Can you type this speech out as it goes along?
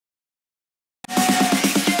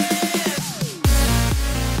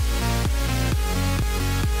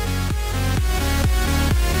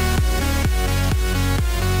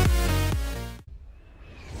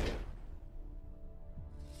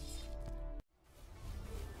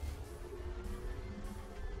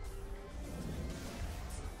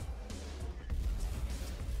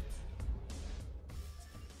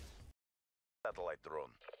satellite drone.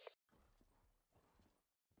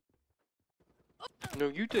 No,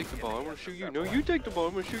 you take the ball. I want to shoot you. No, you take the ball. I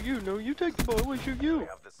want to shoot you. No, you take the ball. I want to shoot you.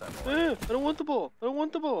 I don't want the ball. I don't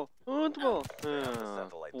want the ball. I don't want the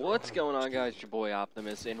ball. What's going on, guys? It's your boy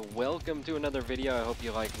Optimus, and welcome to another video. I hope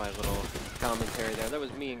you like my little commentary there. That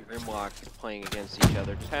was me and Grimlock playing against each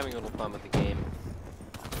other, just having a little fun with the game.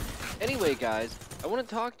 Anyway, guys, I want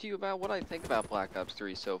to talk to you about what I think about Black Ops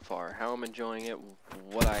 3 so far, how I'm enjoying it,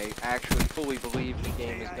 what I actually fully believe the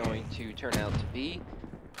game is going to turn out to be,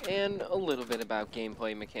 and a little bit about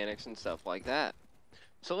gameplay mechanics and stuff like that.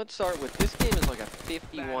 So let's start with, this game is like a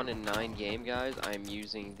 51-9 game, guys. I'm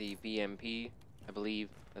using the VMP, I believe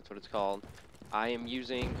that's what it's called. I am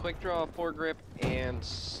using quick draw, foregrip, and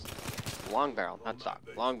long barrel, not stock,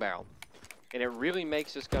 long barrel. And it really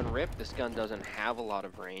makes this gun rip. This gun doesn't have a lot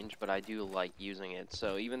of range, but I do like using it.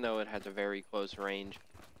 So even though it has a very close range,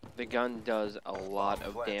 the gun does a lot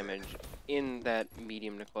of damage in that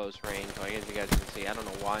medium to close range. Like as you guys can see, I don't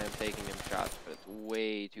know why I'm taking them shots, but it's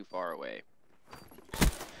way too far away.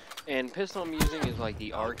 And pistol I'm using is like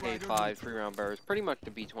the RK5 3-round burst, pretty much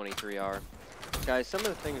the B23R. Guys, some of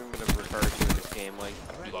the things I'm going to refer to in this game, like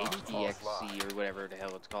the HDXC or whatever the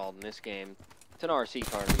hell it's called in this game, it's an RC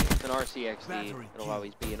car. It's an RCXD. It'll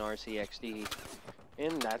always be an RCXD,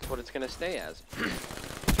 and that's what it's going to stay as.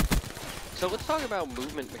 So let's talk about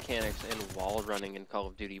movement mechanics and wall running in Call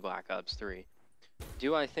of Duty Black Ops 3.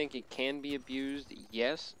 Do I think it can be abused?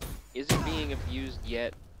 Yes. Is it being abused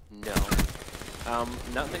yet? No.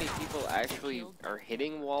 Not many people actually are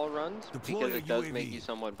hitting wall runs because it does make you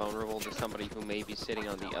somewhat vulnerable to somebody who may be sitting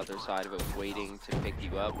on the other side of it waiting to pick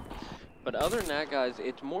you up. But other than that, guys,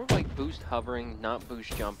 it's more like boost hovering, not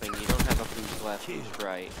boost jumping. You don't have a boost left, boost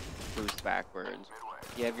right, boost backwards.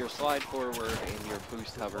 You have your slide forward and your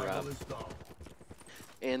boost hover up.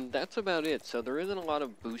 And that's about it. So there isn't a lot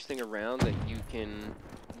of boosting around that you can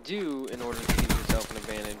do in order to give yourself an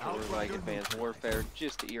advantage or like advanced warfare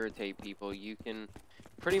just to irritate people. You can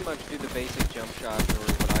pretty much do the basic jump shot, or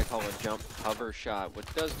what I call a jump hover shot,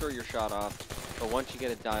 which does throw your shot off. But once you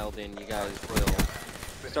get it dialed in, you guys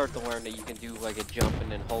will start to learn that you can do like a jump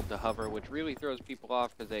and then hold the hover, which really throws people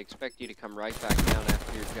off because they expect you to come right back down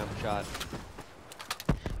after your jump shot.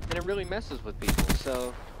 And it really messes with people.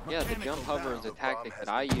 So yeah, the jump hover is a tactic that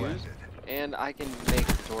I use, and I can make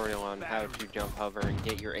a tutorial on how to jump hover and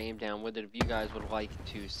get your aim down with it. If you guys would like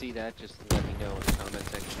to see that, just let me know in the comment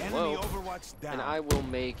section below, and I will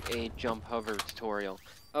make a jump hover tutorial.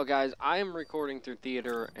 Oh guys, I am recording through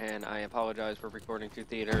Theater, and I apologize for recording through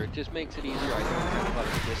Theater. It just makes it easier. I don't have a lot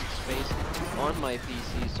of disk space on my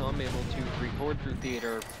PC, so I'm able to record through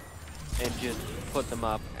Theater and just put them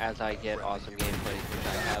up as I get awesome gameplays, which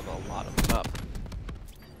I have a lot of them up.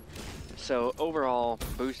 So overall,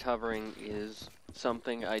 boost hovering is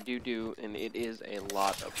something I do, and it is a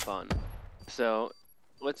lot of fun. So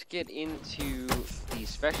let's get into the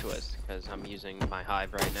specialist, because I'm using my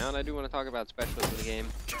Hive right now, and I do want to talk about specialists in the game.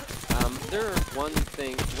 There are one or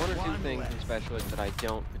two things in specialist that I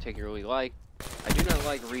don't particularly like. I do not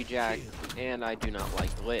like rejack, and I do not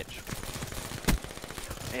like glitch.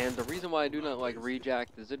 And the reason why I do not like rejack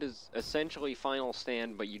is it is essentially final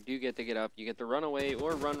stand, but you do get to get up, you get to run away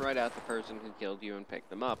or run right at the person who killed you and pick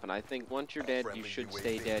them up. And I think once you're dead, you should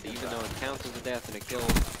stay dead, even though it counts as a death and a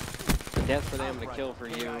kill. A death for them and a kill for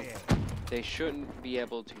you. They shouldn't be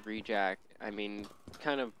able to rejack. I mean,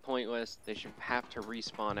 kind of pointless. They should have to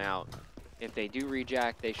respawn out. If they do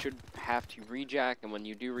rejack, they should have to rejack, and when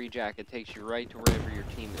you do rejack, it takes you right to wherever your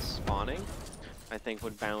team is spawning. I think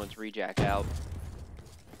would balance rejack out.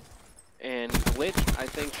 And glitch, I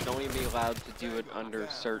think, should only be allowed to do it under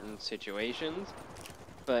certain situations,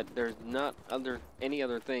 but there's not any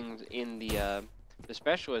other things in the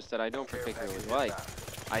specialist that I don't particularly like.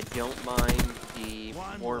 I don't mind the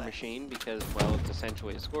war machine because, well, it's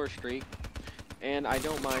essentially a score streak, and I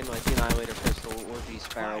don't mind like the Annihilator pistol or the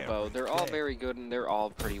Sparrow bow. They're all very good and they're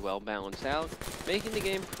all pretty well balanced out, making the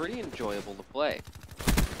game pretty enjoyable to play.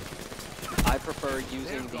 I prefer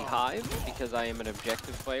using the Hive because I am an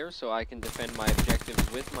objective player, so I can defend my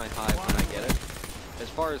objectives with my Hive when I get it. As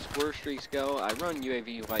far as score streaks go, I run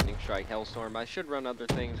UAV, Lightning Strike, Hellstorm. I should run other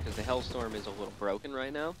things because the Hellstorm is a little broken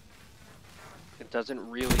right now. It doesn't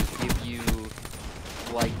really give you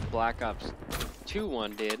like Black Ops 2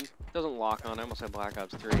 one did. It doesn't lock on. I almost said Black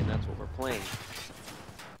Ops 3, and that's what we're playing.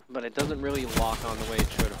 But it doesn't really lock on the way it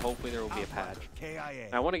should. Hopefully there will be a patch.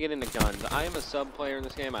 I want to get into guns. I am a sub player in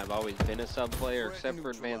this game. I've always been a sub player, except for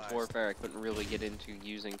Advanced Warfare. I couldn't really get into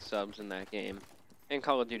using subs in that game. In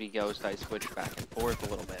Call of Duty Ghost, I switched back and forth a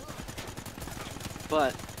little bit.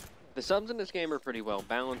 But the The subs in this game are pretty well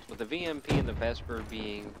balanced, with the VMP and the Vesper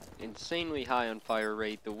being insanely high on fire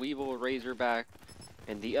rate. The Weevil, Razorback,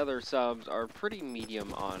 and the other subs are pretty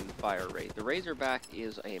medium on fire rate. The Razorback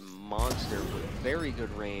is a monster with very good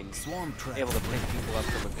range, able to pick people up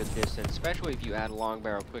from a good distance, especially if you add a long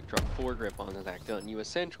barrel quick drop foregrip onto that gun. You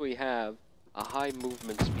essentially have a high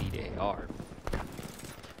movement speed AR.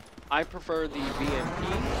 I prefer the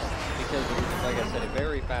VMP because it is, like I said, a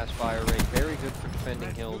very fast fire rate, very good for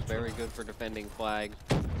defending hills, very good for defending flags.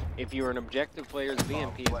 If you're an objective player, the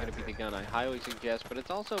VMP is going to be the gun I highly suggest, but it's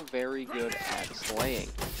also very good at slaying.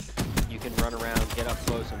 You can run around, get up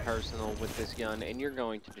close and personal with this gun, and you're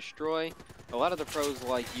going to destroy. A lot of the pros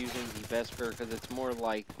like using the Vesper because it's more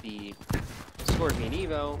like the Scorpion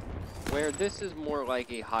Evo, where this is more like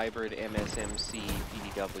a hybrid MSMC,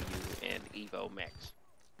 PDW, and Evo mix,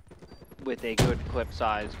 with a good clip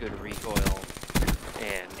size, good recoil,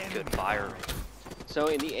 and good fire rate. So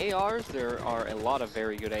in the ARs, there are a lot of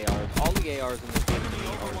very good ARs. All the ARs in this game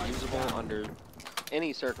are usable under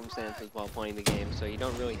any circumstances while playing the game, so you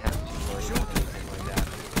don't really have to worry about anything like that.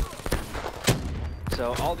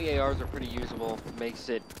 So all the ARs are pretty usable, makes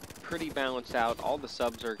it pretty balanced out. All the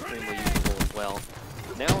subs are extremely usable as well.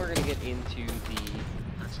 Now we're going to get into the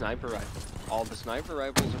sniper rifle. All the sniper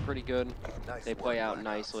rifles are pretty good. They play out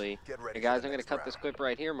nicely. Hey guys, I'm going to cut this clip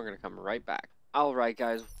right here and we're going to come right back. Alright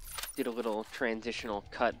guys, did a little transitional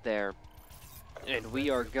cut there. And we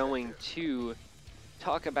are going to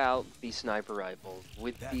talk about the sniper rifles,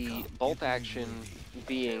 with the bolt action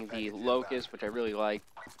being the Locust, which I really like.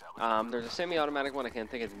 There's a semi-automatic one I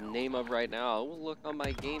can't think of the name of right now. I'll look on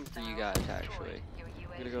my game for you guys actually. I'm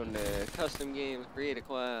going to go into custom games, create a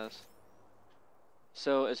class.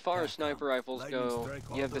 So as far as sniper rifles go,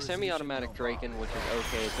 you have the semi-automatic Draken, which is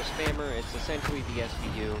okay. It's a spammer, it's essentially the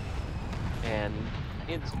SVU, and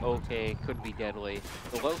it's okay, could be deadly.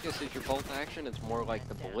 The Locust is your bolt action, it's more like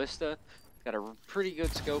the Ballista. It's got a pretty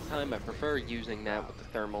good scope time. I prefer using that with the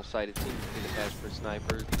thermal sight, it seems to be the best for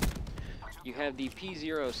snipers. You have the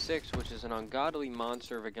P06, which is an ungodly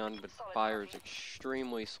monster of a gun, but fires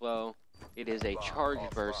extremely slow. It is a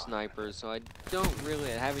charged burst sniper, so I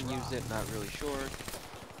haven't used it, not really sure.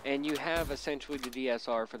 And you have essentially the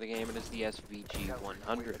DSR for the game, it is the SVG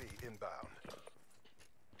 100.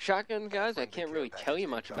 Shotguns, guys, I can't really tell you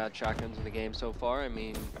much about shotguns in the game so far. I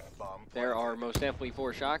mean, there are most definitely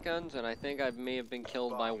 4 shotguns, and I think I may have been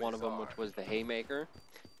killed by one of them, which was the Haymaker.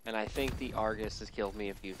 And I think the Argus has killed me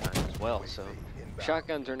a few times as well, so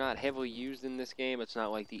shotguns are not heavily used in this game. It's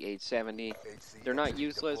not like the 870. They're not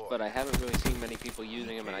useless, but I haven't really seen many people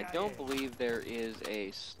using them, and I don't believe there is a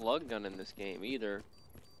slug gun in this game either.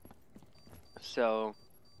 So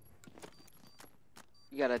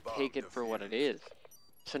you gotta take it for what it is.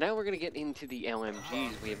 So now we're gonna get into the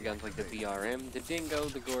LMGs. We have guns like the BRM, the Dingo,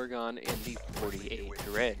 the Gorgon, and the 48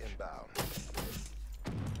 Dredge.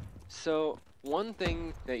 So one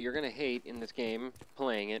thing that you're going to hate in this game,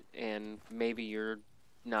 playing it, and maybe you're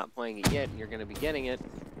not playing it yet and you're going to be getting it,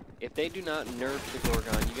 if they do not nerf the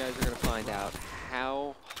Gorgon, you guys are going to find out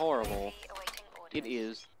how horrible it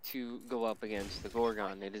is to go up against the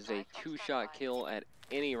Gorgon. It is a 2-shot kill at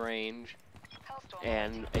any range,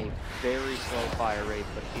 and a very slow fire rate,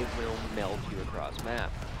 but it will melt you across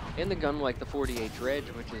map. In the gun like the 48 Dredge,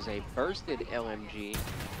 which is a bursted LMG,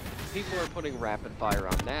 people are putting rapid fire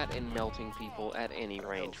on that and melting people at any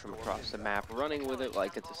range from across the map, running with it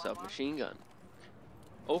like it's a submachine gun.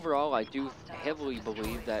 Overall, I do heavily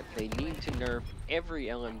believe that they need to nerf every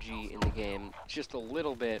LMG in the game just a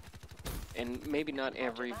little bit, and maybe not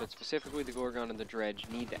every, but specifically the Gorgon and the Dredge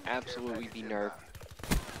need to absolutely be nerfed.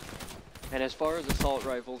 And as far as assault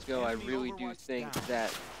rifles go, I really do think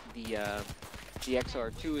that the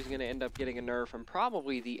XR2 is going to end up getting a nerf, and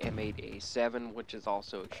probably the M8A7, which is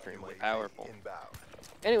also extremely powerful.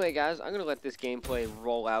 Anyway, guys, I'm going to let this gameplay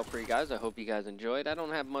roll out for you guys. I hope you guys enjoyed. I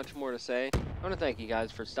don't have much more to say. I want to thank you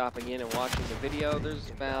guys for stopping in and watching the video. There's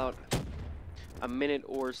about a minute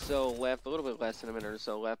or so left, a little bit less than a minute or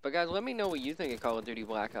so left. But guys, let me know what you think of Call of Duty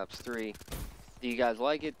Black Ops 3. Do you guys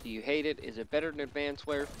like it? Do you hate it? Is it better than Advanced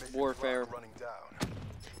Warfare?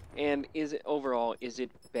 And is it overall, is it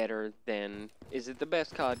better than, is it the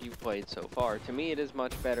best COD you've played so far? To me, it is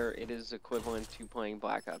much better. It is equivalent to playing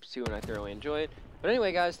Black Ops 2, and I thoroughly enjoy it. But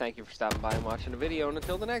anyway, guys, thank you for stopping by and watching the video, and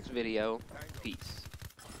until the next video, peace.